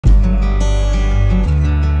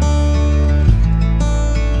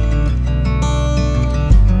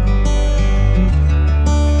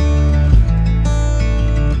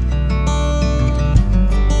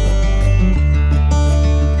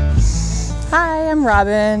Hi, I'm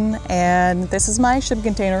Robin, and this is my shipping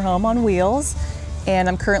container home on wheels, and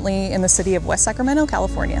I'm currently in the city of West Sacramento,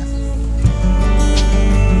 California.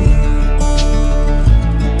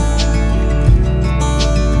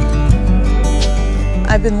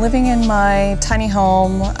 I've been living in my tiny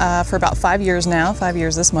home for about 5 years now, 5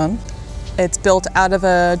 years this month. It's built out of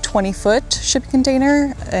a 20-foot shipping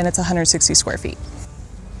container, and it's 160 square feet.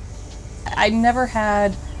 I never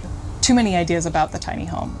had too many ideas about the tiny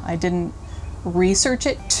home. I didn't research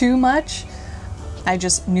it too much. I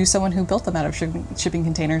just knew someone who built them out of shipping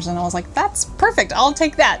containers, and I was like, that's perfect, I'll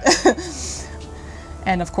take that.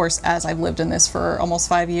 And of course, as I've lived in this for almost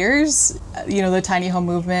 5 years, you know, the tiny home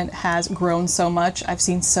movement has grown so much. I've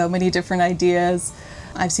seen so many different ideas.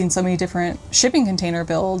 I've seen so many different shipping container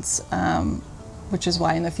builds, which is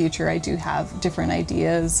why in the future I do have different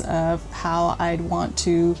ideas of how I'd want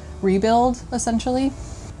to rebuild, essentially.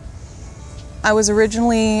 I was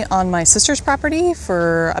originally on my sister's property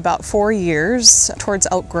for about 4 years towards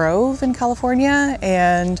Elk Grove in California,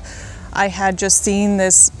 and I had just seen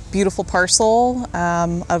this beautiful parcel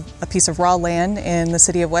of a piece of raw land in the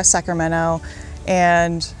city of West Sacramento,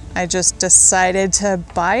 and I just decided to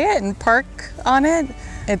buy it and park on it.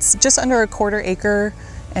 It's just under a 1/4 acre,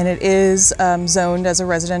 and it is zoned as a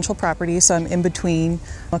residential property, so I'm in between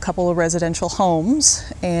a couple of residential homes,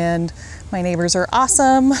 and my neighbors are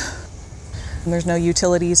awesome. There's no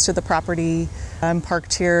utilities to the property. I'm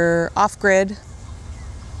parked here off-grid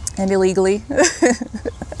and illegally.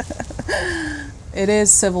 It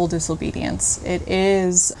is civil disobedience. It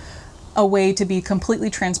is a way to be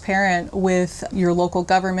completely transparent with your local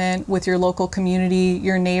government, with your local community,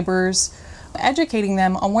 your neighbors. Educating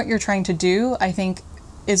them on what you're trying to do, I think,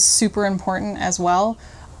 is super important as well.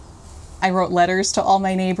 I wrote letters to all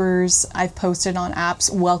my neighbors. I've posted on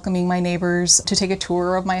apps welcoming my neighbors to take a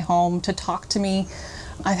tour of my home, to talk to me.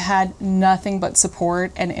 I've had nothing but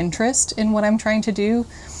support and interest in what I'm trying to do.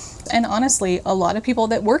 And honestly, a lot of people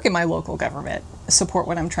that work in my local government support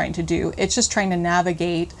what I'm trying to do. It's just trying to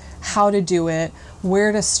navigate how to do it,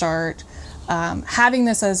 where to start, having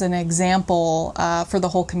this as an example for the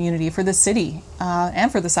whole community, for the city,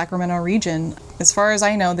 and for the Sacramento region. As far as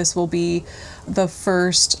I know, this will be the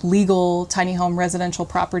first legal tiny home residential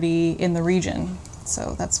property in the region.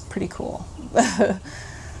 So that's pretty cool.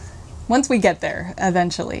 Once we get there,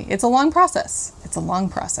 eventually. It's a long process. It's a long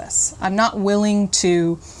process. I'm not willing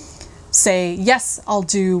to say, yes, I'll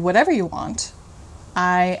do whatever you want.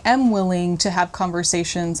 I am willing to have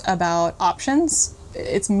conversations about options.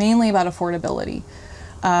 It's mainly about affordability.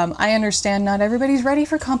 I understand not everybody's ready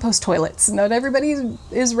for compost toilets. Not everybody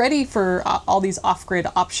is ready for all these off-grid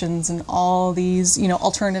options and all these, you know,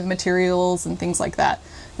 alternative materials and things like that.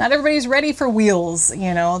 Not everybody's ready for wheels.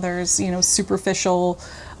 You know, there's, you know, superficial,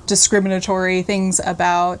 discriminatory things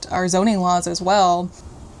about our zoning laws as well.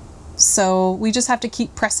 So we just have to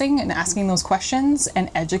keep pressing and asking those questions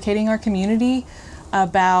and educating our community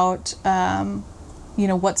about you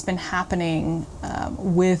know, what's been happening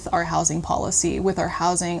with our housing policy, with our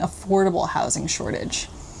affordable housing shortage.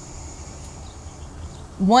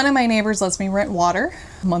 One of my neighbors lets me rent water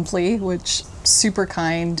monthly, which super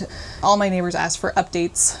kind. All my neighbors ask for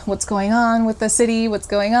updates. What's going on with the city? What's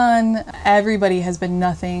going on? Everybody has been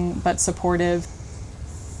nothing but supportive.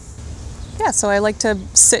 Yeah, so I like to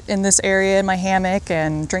sit in this area in my hammock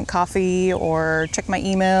and drink coffee or check my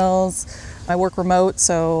emails. I work remote,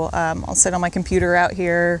 so I'll sit on my computer out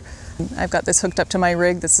here. I've got this hooked up to my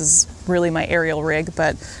rig. This is really my aerial rig,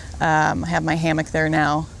 but I have my hammock there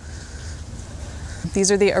now.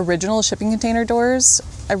 These are the original shipping container doors.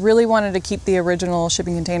 I really wanted to keep the original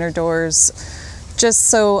shipping container doors just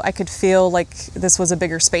so I could feel like this was a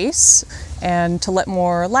bigger space and to let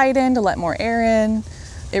more light in, to let more air in.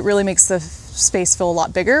 It really makes the space feel a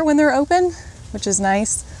lot bigger when they're open, which is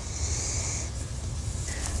nice.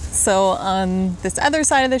 So on this other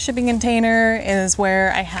side of the shipping container is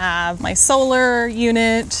where I have my solar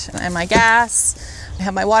unit and my gas. I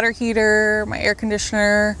have my water heater, my air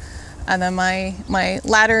conditioner, and then my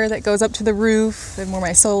ladder that goes up to the roof and where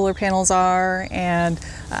my solar panels are, and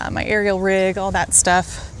my aerial rig, all that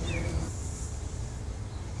stuff.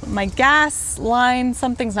 My gas line,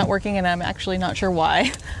 something's not working, and I'm actually not sure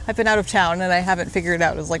why. I've been out of town and I haven't figured it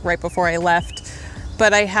out. It was like right before I left.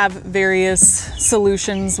 But I have various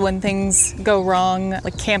solutions when things go wrong,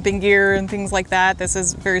 like camping gear and things like that. This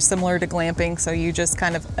is very similar to glamping, so you just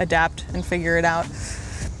kind of adapt and figure it out.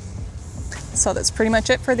 So that's pretty much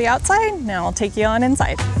it for the outside. Now I'll take you on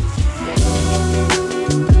inside.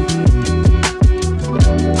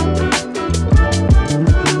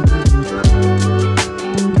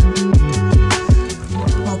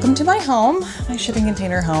 Welcome to my home, my shipping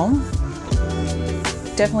container home.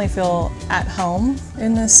 definitely feel at home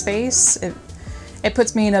in this space. It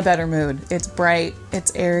puts me in a better mood. It's bright,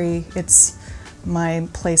 it's airy, it's my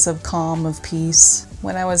place of calm, of peace.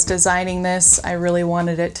 When I was designing this, I really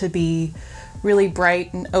wanted it to be really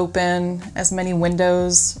bright and open, as many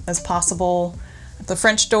windows as possible. The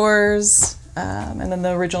French doors, and then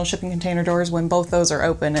the original shipping container doors, when both those are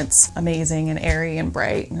open, it's amazing and airy and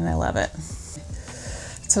bright, and I love it.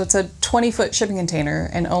 So it's a 20-foot shipping container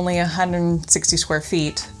and only 160 square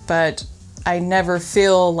feet, but I never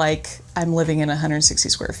feel like I'm living in 160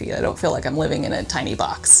 square feet. I don't feel like I'm living in a tiny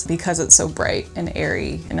box because it's so bright and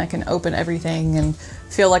airy, and I can open everything and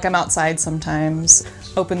feel like I'm outside sometimes.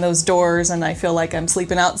 Open those doors and I feel like I'm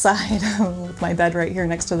sleeping outside with my bed right here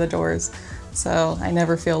next to the doors. So I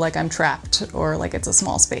never feel like I'm trapped or like it's a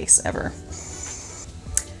small space ever.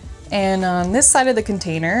 And on this side of the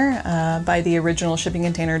container, by the original shipping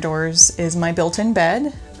container doors, is my built-in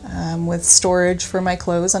bed with storage for my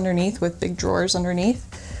clothes underneath, with big drawers underneath.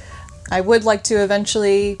 I would like to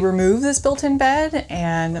eventually remove this built-in bed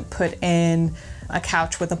and put in a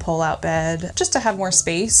couch with a pull-out bed, just to have more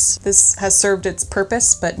space. This has served its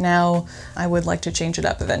purpose, but now I would like to change it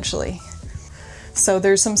up eventually. So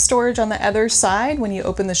there's some storage on the other side. When you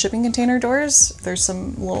open the shipping container doors, there's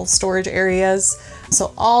some little storage areas.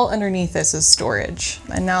 So all underneath this is storage.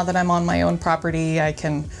 And now that I'm on my own property, I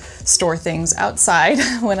can store things outside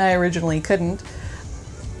when I originally couldn't.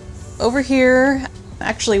 Over here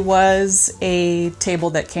actually was a table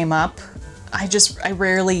that came up. I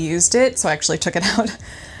rarely used it, so I actually took it out.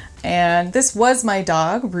 And this was my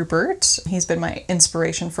dog, Rupert. He's been my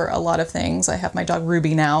inspiration for a lot of things. I have my dog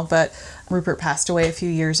Ruby now, but Rupert passed away a few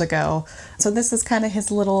years ago. So this is kind of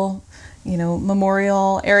his little,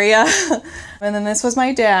 memorial area. And then this was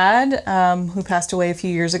my dad, who passed away a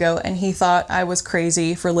few years ago, and he thought I was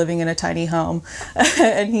crazy for living in a tiny home.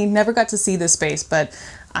 And he never got to see this space, but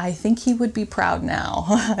I think he would be proud now,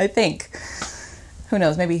 I think. Who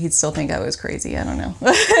knows, maybe he'd still think I was crazy, I don't know.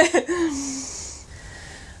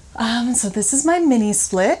 So this is my mini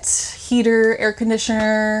split heater, air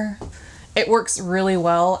conditioner. It works really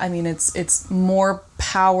well. I mean, it's more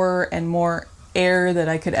power and more air that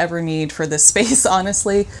I could ever need for this space,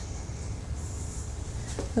 honestly.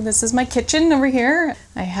 So this is my kitchen over here.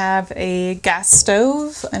 I have a gas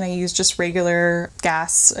stove and I use just regular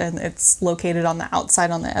gas, and it's located on the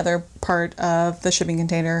outside on the other part of the shipping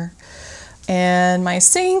container. And my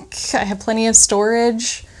sink, I have plenty of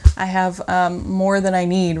storage. I have more than I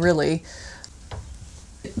need, really.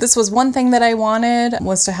 This was one thing that I wanted,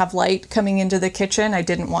 was to have light coming into the kitchen. I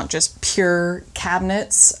didn't want just pure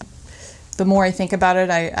cabinets. The more I think about it,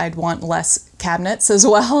 I'd want less cabinets as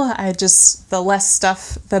well. The less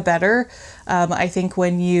stuff, the better. I think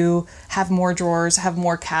when you have more drawers, have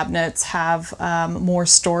more cabinets, have more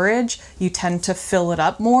storage, you tend to fill it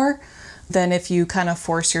up more than if you kind of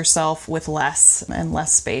force yourself with less and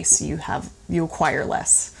less space. You acquire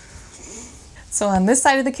less. So on this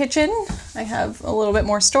side of the kitchen, I have a little bit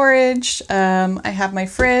more storage. I have my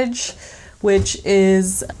fridge, which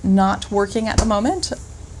is not working at the moment.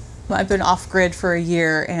 I've been off-grid for a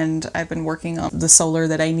year, and I've been working on the solar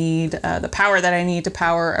that I need, the power that I need to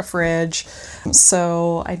power a fridge.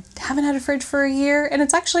 So I haven't had a fridge for a year, and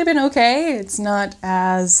it's actually been okay. It's not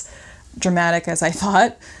as dramatic as I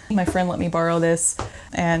thought. My friend let me borrow this,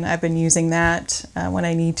 and I've been using that when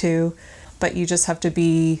I need to. But you just have to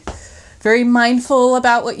be very mindful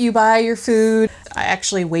about what you buy, your food. I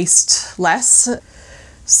actually waste less.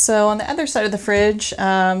 So on the other side of the fridge,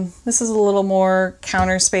 this is a little more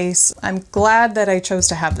counter space. I'm glad that I chose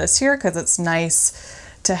to have this here because it's nice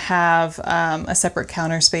to have a separate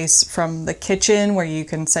counter space from the kitchen where you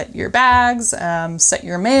can set your bags, set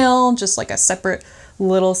your mail, just like a separate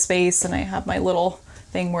little space. And I have my little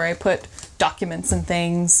thing where I put documents and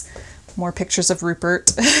things, more pictures of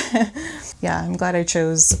Rupert. Yeah, I'm glad I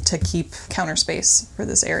chose to keep counter space for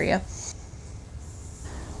this area.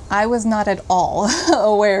 I was not at all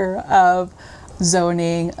aware of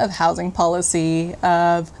zoning, of housing policy,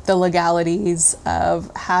 of the legalities,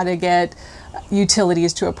 of how to get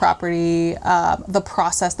utilities to a property, the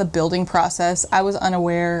process, the building process. I was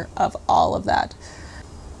unaware of all of that.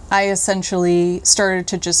 I essentially started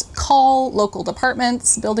to just call local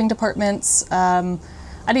departments, building departments. I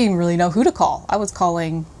didn't even really know who to call. I was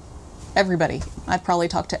calling everybody. I probably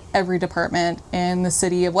talked to every department in the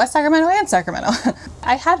city of West Sacramento and Sacramento.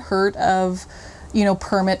 I had heard of,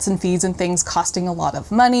 permits and fees and things costing a lot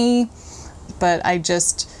of money, but I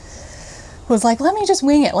just was like, let me just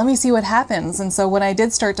wing it. Let me see what happens. And so when I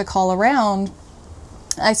did start to call around,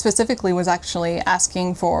 I specifically was actually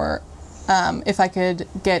asking for if I could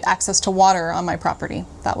get access to water on my property.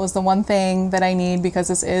 That was the one thing that I need, because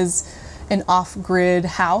this is an off-grid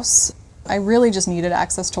house. I really just needed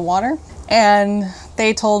access to water. And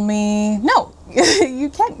they told me, no, you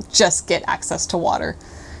can't just get access to water.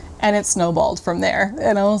 And it snowballed from there.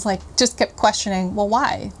 And I was like, just kept questioning, well,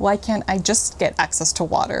 why? Why can't I just get access to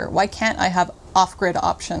water? Why can't I have off-grid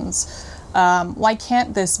options? Why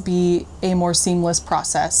can't this be a more seamless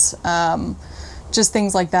process? Just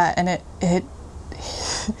things like that. And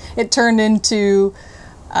it turned into,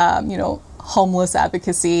 homeless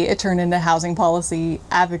advocacy. It turned into housing policy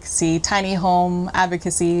advocacy, tiny home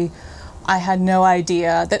advocacy. I had no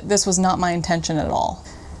idea that this was not my intention at all.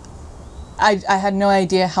 I had no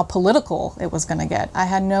idea how political it was going to get. I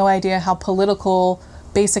had no idea how political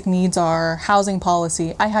basic needs are, housing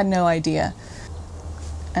policy. I had no idea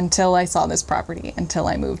until I saw this property, until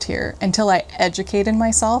I moved here, until I educated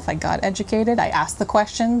myself. I got educated, I asked the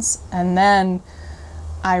questions, and then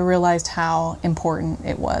I realized how important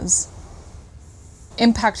it was.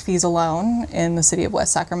 Impact fees alone in the city of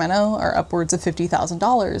West Sacramento are upwards of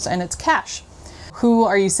 $50,000, and it's cash. Who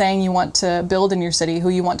are you saying you want to build in your city, who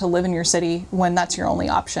you want to live in your city, when that's your only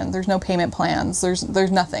option? There's no payment plans, there's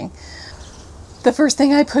nothing. The first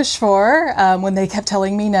thing I pushed for, when they kept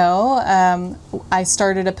telling me no, I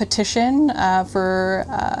started a petition for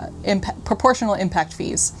proportional impact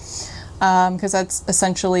fees, because that's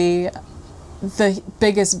essentially the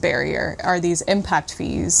biggest barrier, are these impact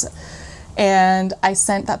fees. And I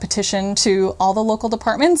sent that petition to all the local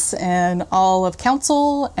departments and all of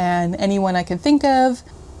council and anyone I could think of.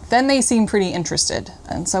 Then they seemed pretty interested.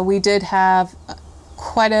 And so we did have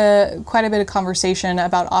quite a bit of conversation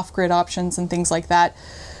about off-grid options and things like that.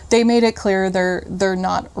 They made it clear they're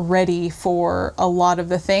not ready for a lot of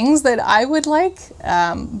the things that I would like,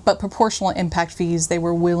 but proportional impact fees they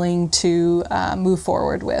were willing to move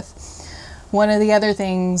forward with. One of the other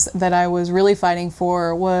things that I was really fighting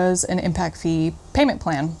for was an impact fee payment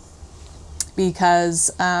plan,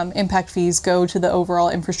 because impact fees go to the overall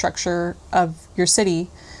infrastructure of your city.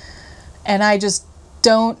 And I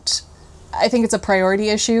think it's a priority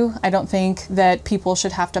issue. I don't think that people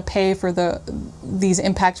should have to pay for these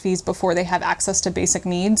impact fees before they have access to basic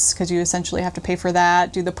needs, because you essentially have to pay for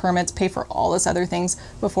that, do the permits, pay for all this other things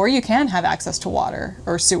before you can have access to water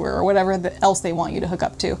or sewer or whatever else they want you to hook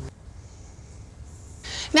up to.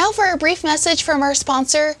 Now for a brief message from our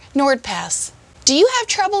sponsor, NordPass. Do you have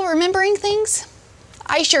trouble remembering things?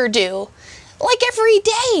 I sure do. Like every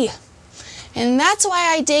day. And that's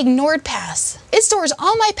why I dig NordPass. It stores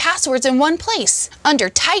all my passwords in one place, under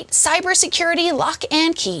tight cybersecurity lock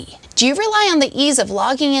and key. Do you rely on the ease of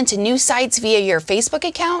logging into new sites via your Facebook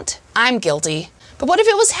account? I'm guilty. But what if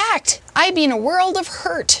it was hacked? I'd be in a world of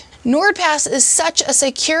hurt. NordPass is such a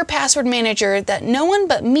secure password manager that no one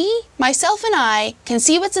but me, myself, and I can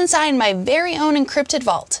see what's inside my very own encrypted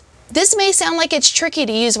vault. This may sound like it's tricky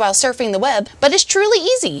to use while surfing the web, but it's truly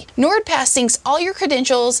easy. NordPass syncs all your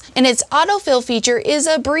credentials, and its autofill feature is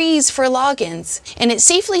a breeze for logins. And it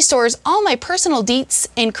safely stores all my personal deets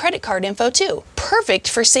and credit card info too. Perfect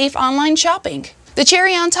for safe online shopping. The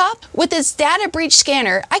cherry on top? With its data breach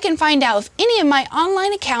scanner, I can find out if any of my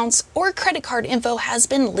online accounts or credit card info has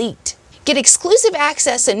been leaked. Get exclusive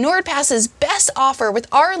access to NordPass's best offer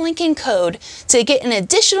with our linking code to get an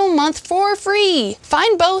additional month for free.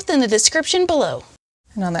 Find both in the description below.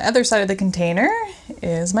 And on the other side of the container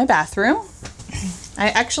is my bathroom. I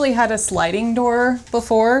actually had a sliding door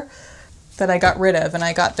before that I got rid of, and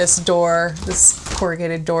I got this door, this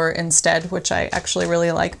corrugated door instead, which I actually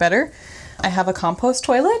really like better. I have a compost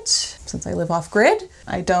toilet since I live off-grid.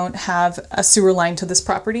 I don't have a sewer line to this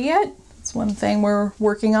property yet. It's one thing we're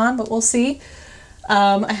working on, but we'll see.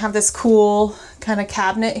 I have this cool kind of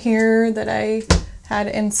cabinet here that I had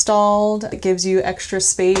installed. It gives you extra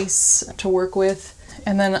space to work with.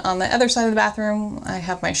 And then on the other side of the bathroom, I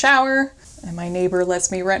have my shower, and my neighbor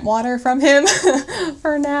lets me rent water from him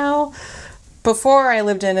for now. Before I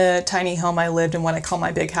lived in a tiny home, I lived in what I call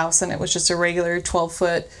my big house, and it was just a regular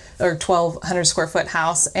 12-foot or 1,200 square foot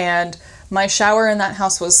house. And my shower in that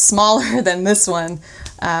house was smaller than this one,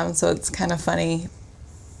 so it's kind of funny.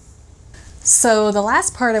 So the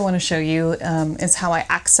last part I want to show you is how I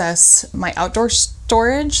access my outdoor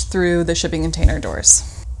storage through the shipping container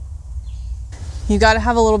doors. You got to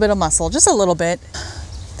have a little bit of muscle, just a little bit.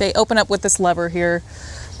 They open up with this lever here,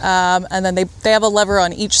 and then they have a lever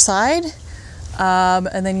on each side.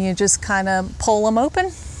 And then you just kind of pull them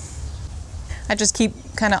open. I just keep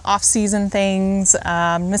kind of off-season things,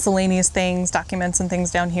 miscellaneous things, documents and things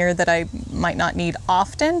down here that I might not need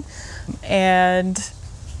often. And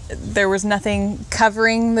there was nothing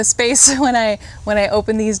covering the space when I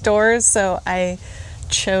opened these doors, so I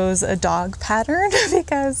chose a dog pattern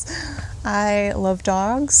because I love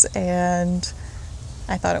dogs and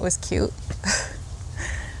I thought it was cute.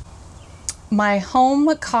 My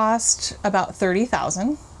home cost about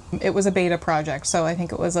 $30,000. It was a beta project, so I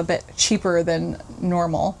think it was a bit cheaper than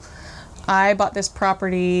normal. I bought this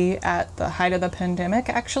property at the height of the pandemic,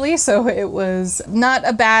 actually, so it was not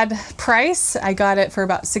a bad price. I got it for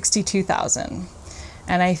about $62,000.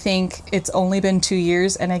 And I think it's only been 2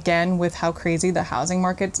 years, and again, with how crazy the housing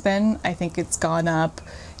market's been, I think it's gone up,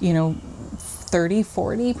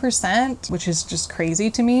 30–40%, which is just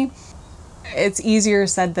crazy to me. It's easier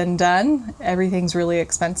said than done. Everything's really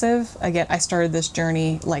expensive. Again, I started this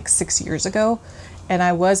journey like 6 years ago, and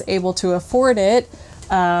I was able to afford it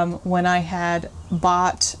when I had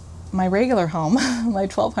bought my regular home, my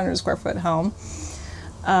 1,200 square foot home.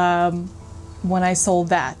 When I sold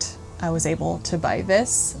that, I was able to buy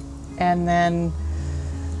this. And then,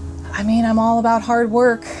 I'm all about hard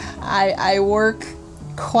work. I work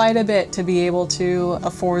quite a bit to be able to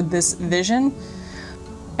afford this vision.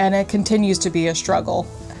 And it continues to be a struggle.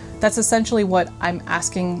 That's essentially what I'm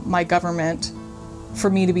asking my government for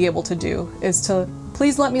me to be able to do, is to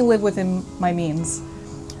please let me live within my means.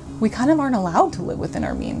 We kind of aren't allowed to live within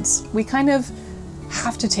our means. We kind of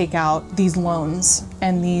have to take out these loans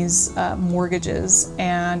and these mortgages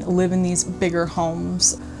and live in these bigger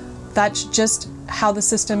homes. That's just how the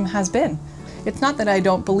system has been. It's not that I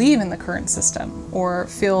don't believe in the current system or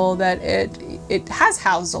feel that it has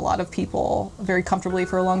housed a lot of people very comfortably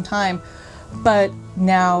for a long time, but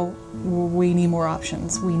now we need more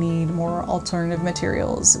options. We need more alternative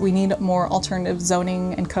materials. We need more alternative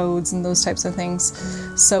zoning and codes and those types of things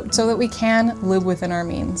so that we can live within our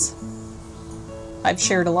means. I've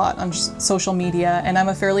shared a lot on social media, and I'm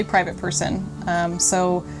a fairly private person,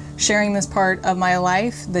 so sharing this part of my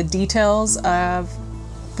life, the details of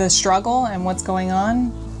the struggle and what's going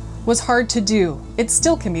on, was hard to do. It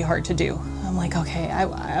still can be hard to do. I'm like, okay,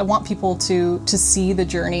 I want people to see the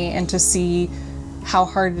journey and to see how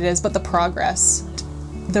hard it is, but the progress.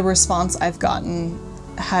 The response I've gotten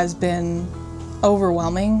has been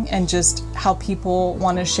overwhelming, and just how people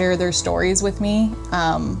want to share their stories with me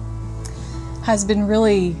has been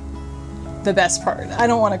really the best part. I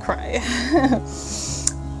don't want to cry.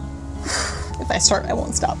 If I start, I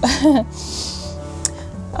won't stop.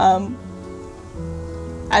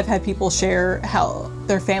 I've had people share how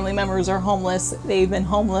their family members are homeless, they've been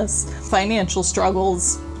homeless, financial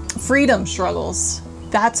struggles, freedom struggles.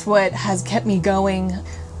 That's what has kept me going.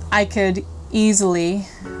 I could easily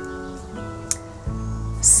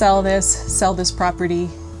sell this property,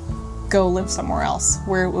 go live somewhere else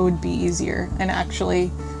where it would be easier. And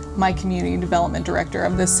actually, my community development director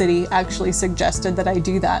of the city actually suggested that I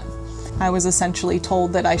do that. I was essentially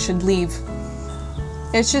told that I should leave.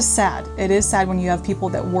 It's just sad. It is sad when you have people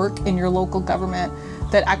that work in your local government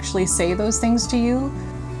that actually say those things to you.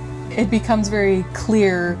 It becomes very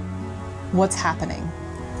clear what's happening.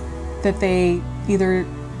 That they either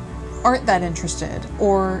aren't that interested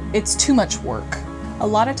or it's too much work. A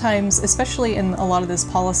lot of times, especially in a lot of this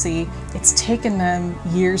policy, it's taken them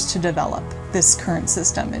years to develop this current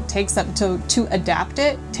system. It takes them to adapt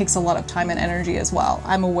it, takes a lot of time and energy as well.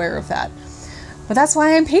 I'm aware of that. But that's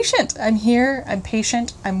why I'm patient. I'm here, I'm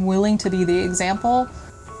patient, I'm willing to be the example.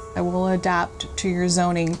 I will adapt to your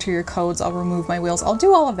zoning, to your codes, I'll remove my wheels, I'll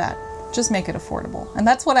do all of that. Just make it affordable. And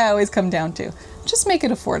that's what I always come down to. Just make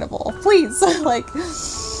it affordable, please. Like,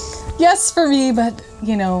 yes for me, but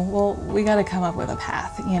we gotta come up with a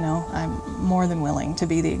path, I'm more than willing to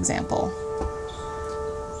be the example.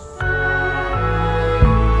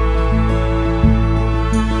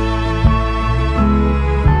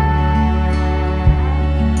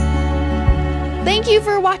 Thank you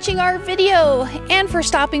for watching our video and for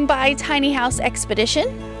stopping by Tiny House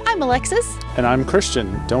Expedition. I'm Alexis. And I'm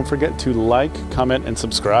Christian. Don't forget to like, comment, and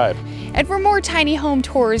subscribe. And for more tiny home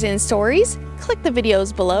tours and stories, click the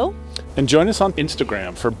videos below. And join us on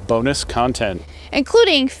Instagram for bonus content,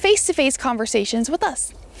 including face-to-face conversations with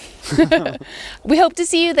us. We hope to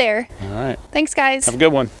see you there. All right. Thanks, guys. Have a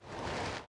good one.